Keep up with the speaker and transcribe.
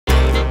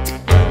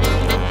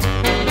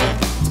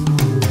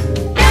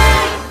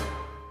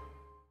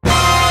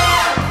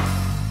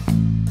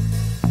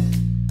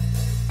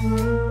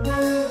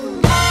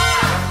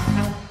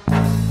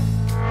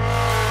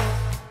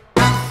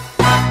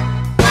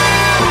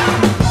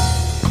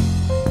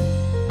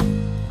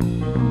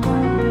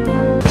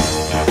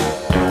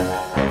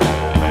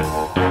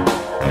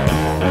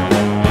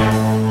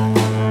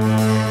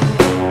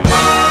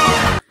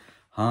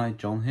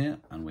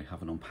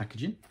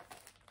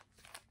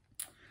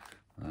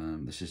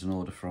This is an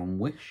order from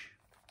Wish.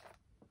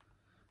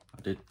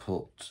 I did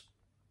put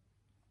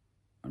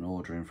an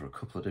order in for a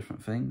couple of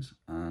different things,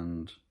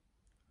 and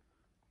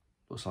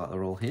looks like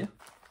they're all here,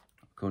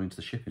 according to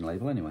the shipping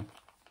label anyway.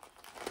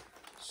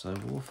 So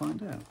we'll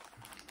find out.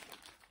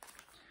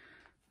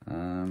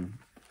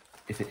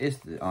 If it is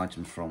the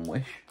items from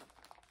Wish,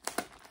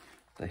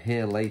 they're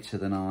here later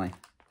than I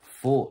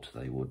thought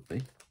they would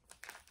be.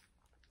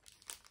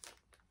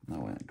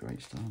 That went a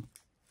great start.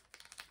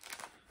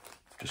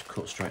 Just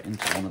cut straight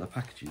into one of the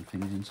packaging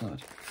things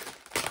inside.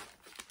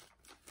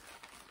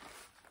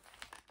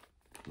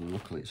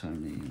 Luckily it's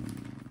only,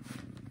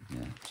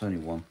 yeah, it's only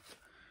one,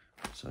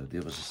 so the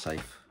others are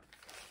safe.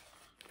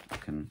 I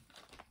can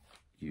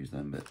use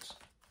them bits.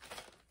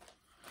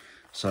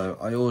 So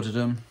I ordered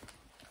them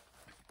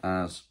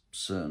as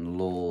certain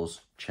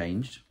laws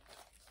changed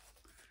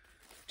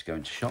to go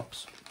into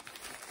shops.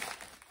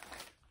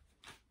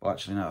 Well,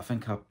 actually no, I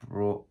think I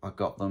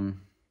got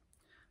them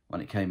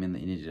when it came in that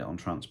you needed it on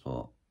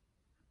transport.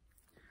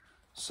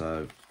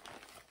 So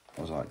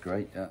I was like,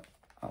 great, yeah,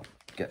 I'll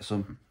get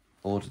some,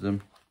 ordered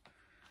them.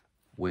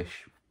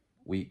 Wish,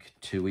 week,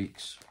 2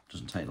 weeks,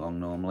 doesn't take long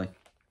normally,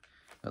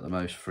 at the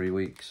most 3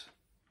 weeks.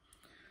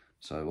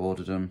 So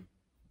ordered them,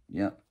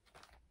 yeah,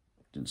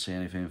 didn't see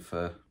anything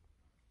for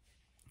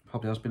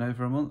probably has been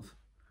over a month.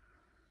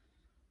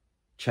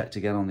 Checked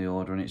again on the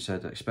order and it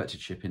said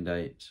expected shipping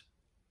date,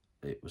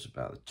 it was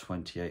about the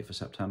 28th of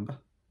September.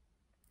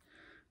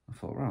 I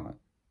thought, right,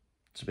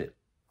 it's a bit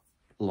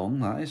long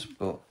that is,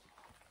 but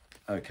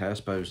okay, I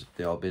suppose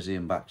they are busy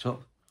and backed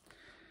up.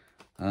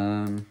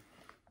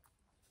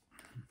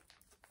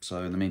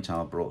 So in the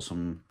meantime, I brought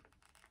some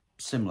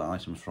similar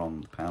items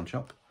from the pound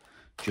shop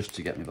just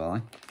to get me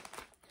by,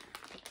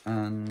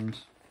 and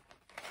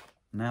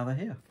now they're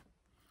here.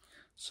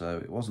 So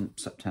it wasn't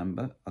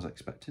September as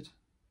expected.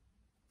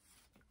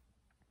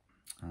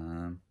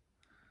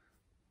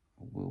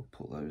 We'll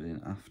put those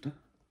in after.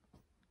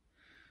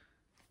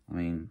 I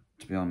mean,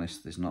 to be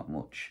honest, there's not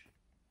much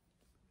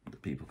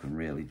that people can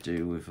really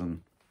do with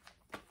them,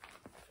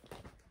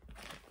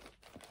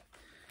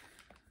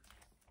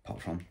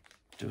 apart from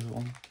do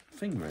one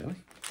thing really.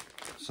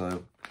 So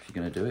if you're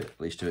going to do it,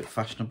 at least do it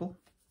fashionable.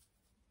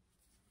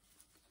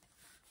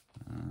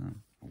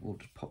 We'll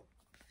just pop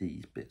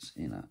these bits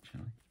in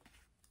actually,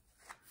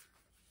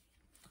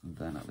 and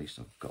then at least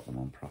I've got them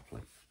on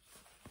properly.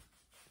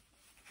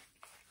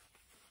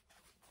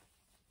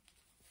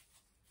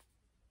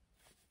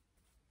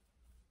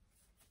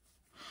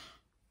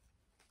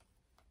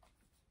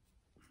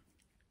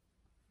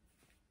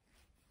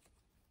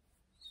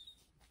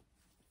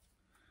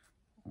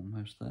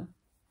 Almost there.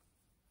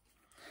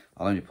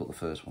 I'll only put the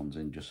first ones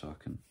in just so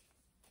I can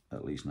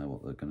at least know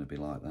what they're going to be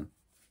like then.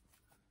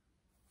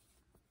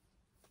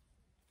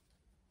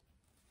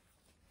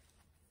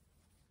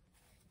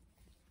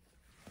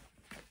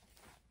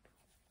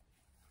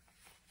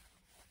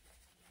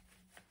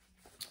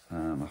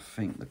 I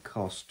think the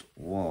cost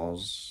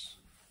was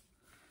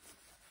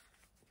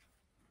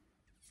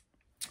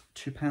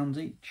 £2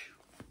 each,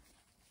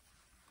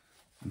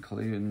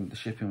 including the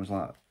shipping was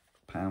like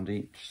 £1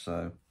 each,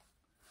 so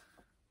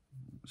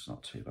it's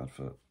not too bad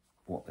for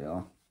what they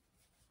are.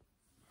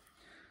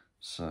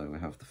 So we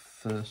have the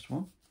first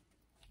one.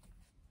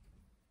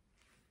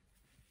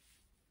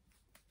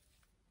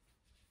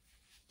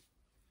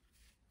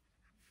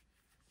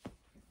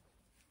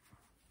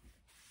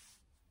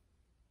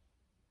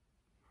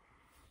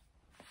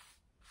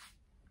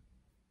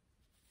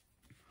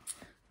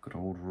 Good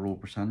old Rule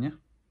Britannia.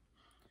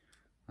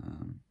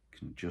 Can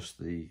adjust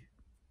the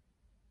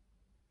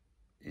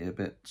ear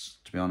bits.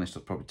 To be honest,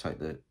 I'd probably take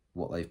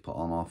what they've put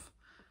on off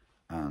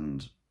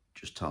and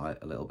just tie it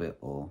a little bit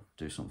or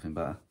do something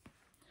better.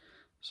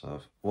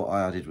 So what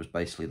I added was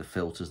basically the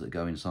filters that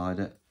go inside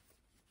it,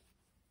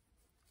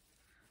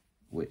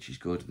 which is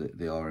good that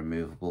they are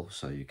removable,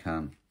 so you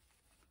can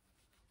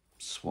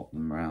swap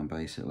them around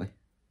basically.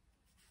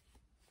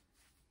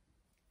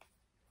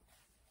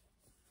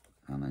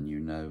 And then you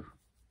know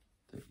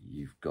that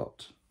you've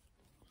got,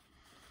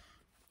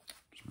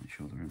 just make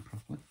sure they're in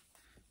properly.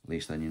 At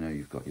least then you know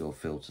you've got your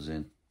filters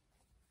in.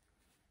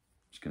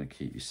 It's going to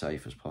keep you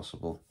safe as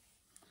possible.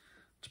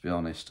 To be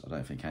honest, I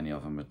don't think any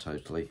of them are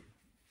totally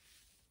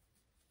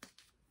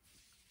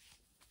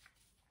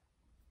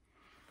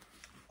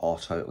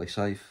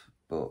safe,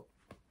 but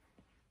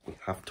we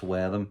have to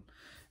wear them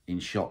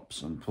in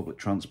shops and public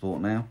transport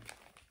now,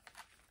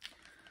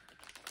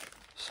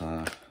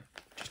 so it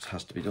just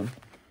has to be done.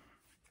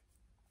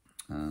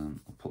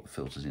 I'll put the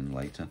filters in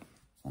later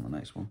on the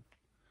next one.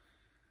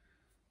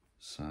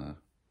 So I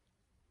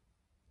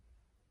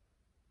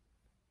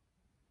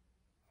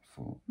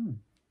thought,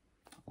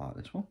 I like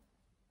this one.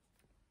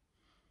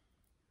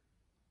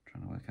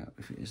 Trying to work out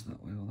if it is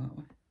that way or that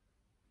way.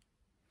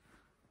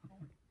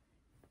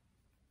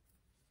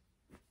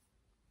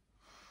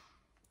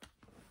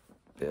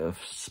 Bit of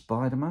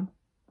Spider-Man.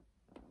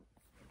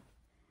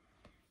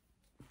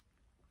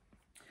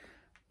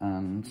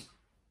 And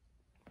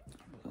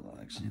put the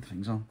legs and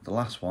things on. The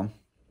last one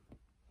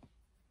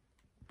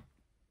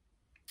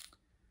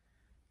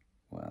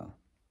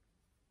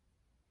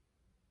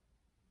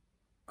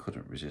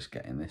couldn't resist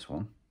getting this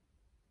one.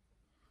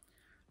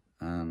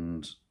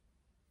 And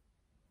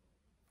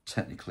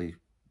technically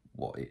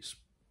what it's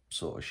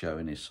sort of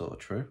showing is sort of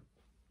true.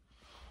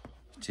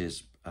 It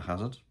is a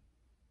hazard.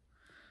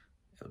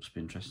 It'll just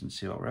be interesting to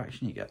see what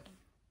reaction you get.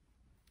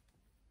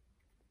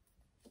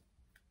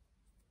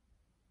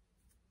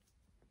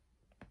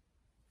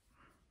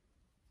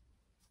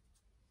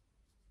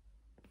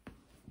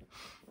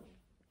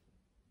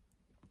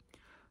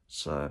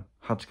 So,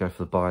 had to go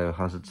for the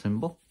biohazard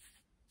symbol.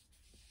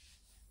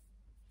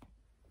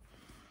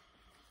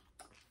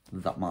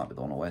 That might be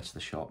the one I wear to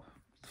the shop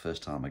the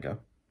first time I go.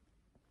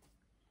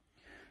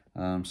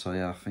 So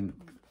yeah, I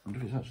wonder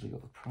if it's actually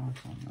got the price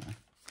on there.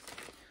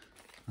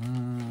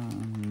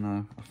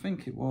 No, I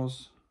think it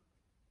was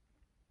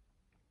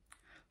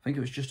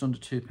just under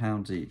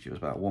 £2 each. It was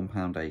about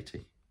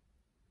 £1.80.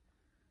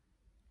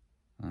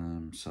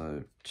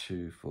 So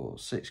 2 for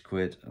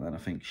 £6, and then I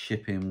think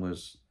shipping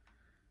was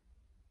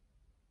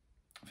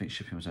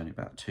only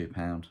about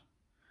 £2.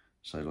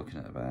 So looking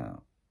at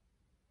about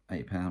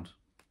 £8.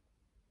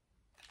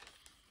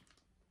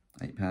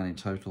 £8 in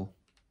total.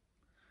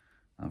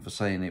 And for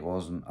saying it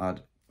wasn't,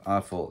 I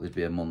thought there'd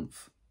be a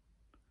month,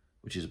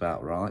 which is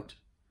about right,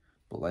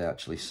 but they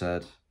actually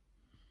said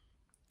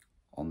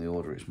on the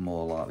order it's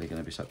more likely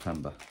going to be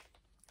September,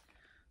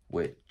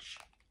 which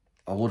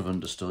I would have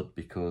understood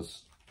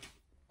because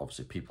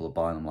obviously people are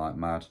buying them like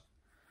mad.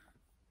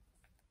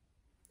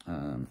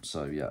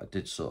 So yeah, I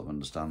did sort of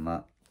understand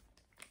that,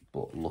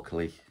 but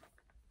luckily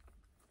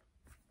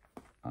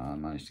I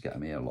managed to get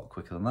them here a lot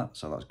quicker than that,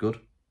 so that's good.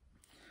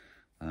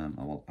 I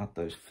will add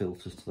those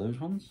filters to those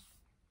ones,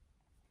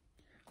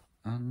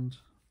 and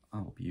I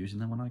will be using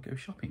them when I go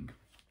shopping,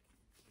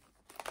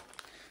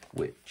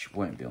 which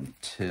won't be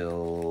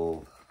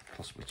until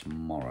possibly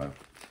tomorrow,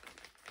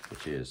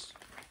 which is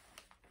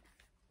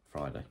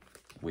Friday.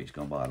 The week's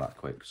gone by that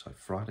quick, so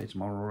Friday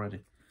tomorrow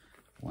already.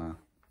 Wow.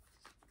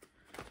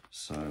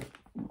 So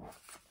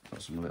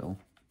got some little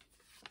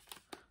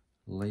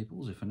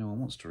labels if anyone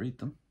wants to read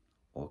them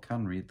or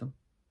can read them.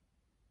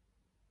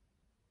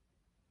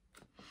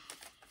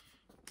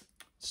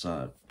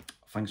 So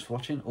thanks for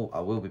watching. Oh, I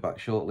will be back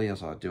shortly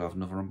as I do have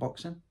another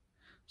unboxing.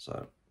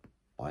 So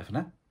bye for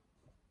now.